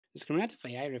Discriminative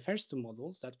AI refers to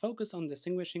models that focus on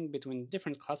distinguishing between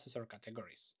different classes or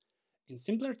categories. In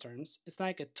simpler terms, it's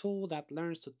like a tool that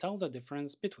learns to tell the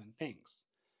difference between things.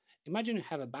 Imagine you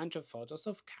have a bunch of photos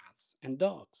of cats and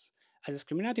dogs. A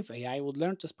discriminative AI would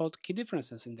learn to spot key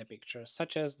differences in the picture,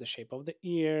 such as the shape of the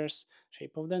ears,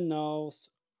 shape of the nose,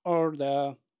 or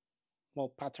the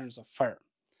patterns of fur.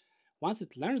 Once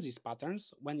it learns these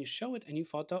patterns, when you show it a new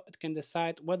photo, it can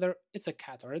decide whether it's a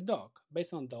cat or a dog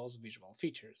based on those visual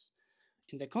features.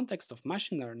 In the context of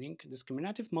machine learning,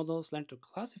 discriminative models learn to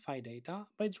classify data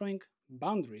by drawing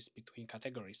boundaries between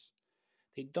categories.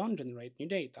 They don't generate new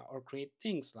data or create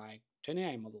things like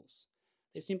GenAI models.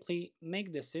 They simply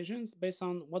make decisions based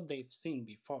on what they've seen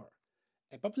before.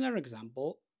 A popular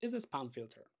example is a spam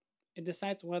filter. It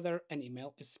decides whether an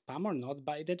email is spam or not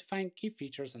by identifying key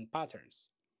features and patterns.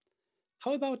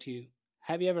 How about you?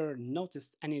 Have you ever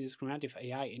noticed any discriminative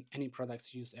AI in any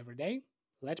products you use every day?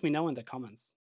 Let me know in the comments.